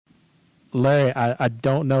Larry, I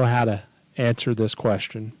don't know how to answer this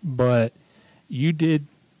question, but you did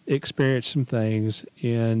experience some things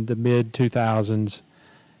in the mid 2000s,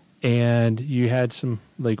 and you had some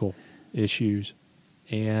legal issues,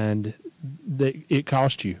 and it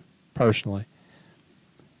cost you personally.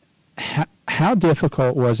 How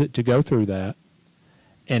difficult was it to go through that,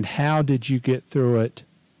 and how did you get through it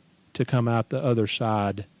to come out the other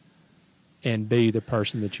side and be the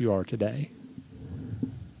person that you are today?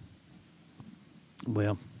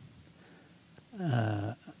 Well,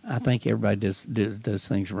 I think everybody does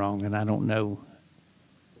things wrong, and I don't know.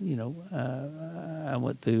 You know, I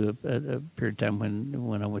went through a period of time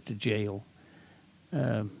when I went to jail,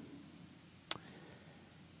 but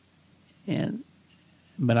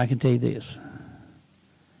I can tell you this: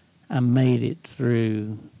 I made it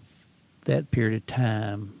through that period of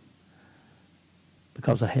time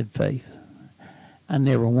because I had faith. I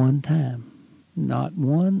never one time, not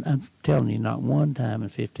one, I'm telling you, not one time in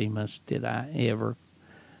 15 months did I ever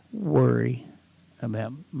worry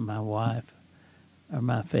about my wife or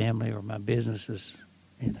my family or my businesses,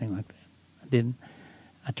 anything like that. I didn't.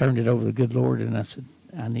 I turned it over to the good Lord and I said,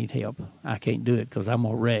 I need help. I can't do it because I'm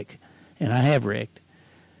going to wreck. And I have wrecked.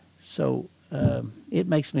 So it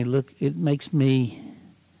makes me,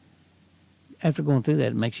 after going through that,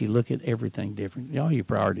 it makes you look at everything different. All your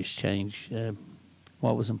priorities change.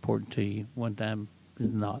 What was important to you one time is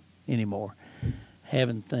not anymore.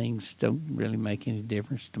 Having things don't really make any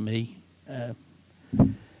difference to me. I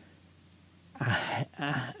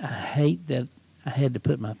hate that I had to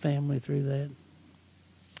put my family through that.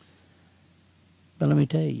 But let me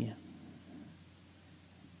tell you,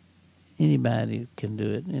 anybody can do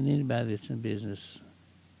it, and anybody that's in business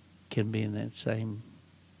can be in that same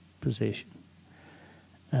position.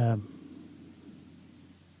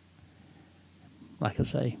 Like I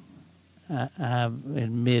say, I've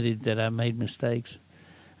admitted that I made mistakes.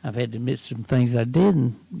 I've had to admit some things I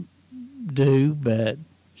didn't do, but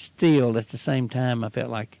still, at the same time, I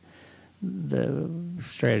felt like the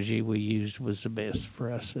strategy we used was the best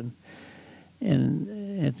for us. And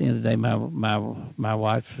at the end of the day, my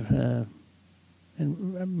wife and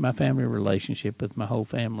my family relationship with my whole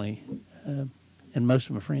family and most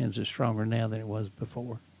of my friends is stronger now than it was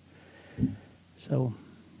before. So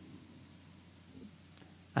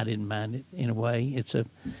I didn't mind it in a way. It's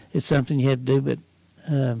something you have to do, but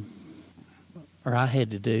or I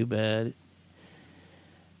had to do, but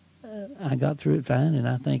I got through it fine, and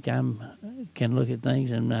I think can look at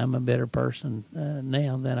things, and I'm a better person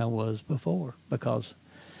now than I was before because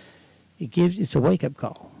it's a wake up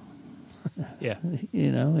call. Yeah,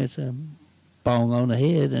 you know, it's a bong on the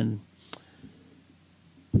head, and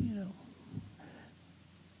you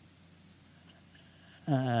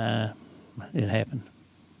know, it happened.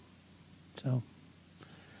 So,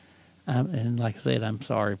 and like I said, I'm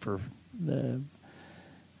sorry for the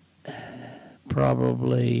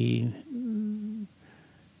probably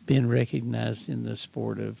being recognized in the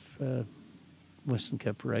sport of Winston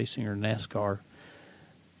Cup racing or NASCAR.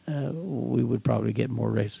 We would probably get more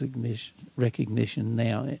recognition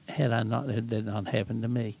now had that not happened to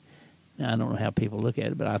me. Now, I don't know how people look at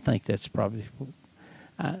it, but I think that's probably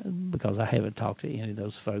because I haven't talked to any of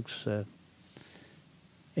those folks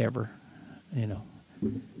ever. You know,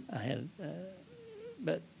 I had,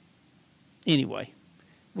 but anyway,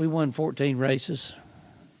 we won 14 races.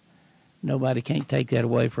 Nobody can't take that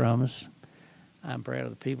away from us. I'm proud of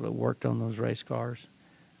the people that worked on those race cars.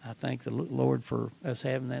 I thank the Lord for us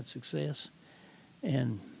having that success,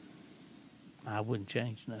 and I wouldn't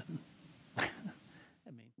change nothing.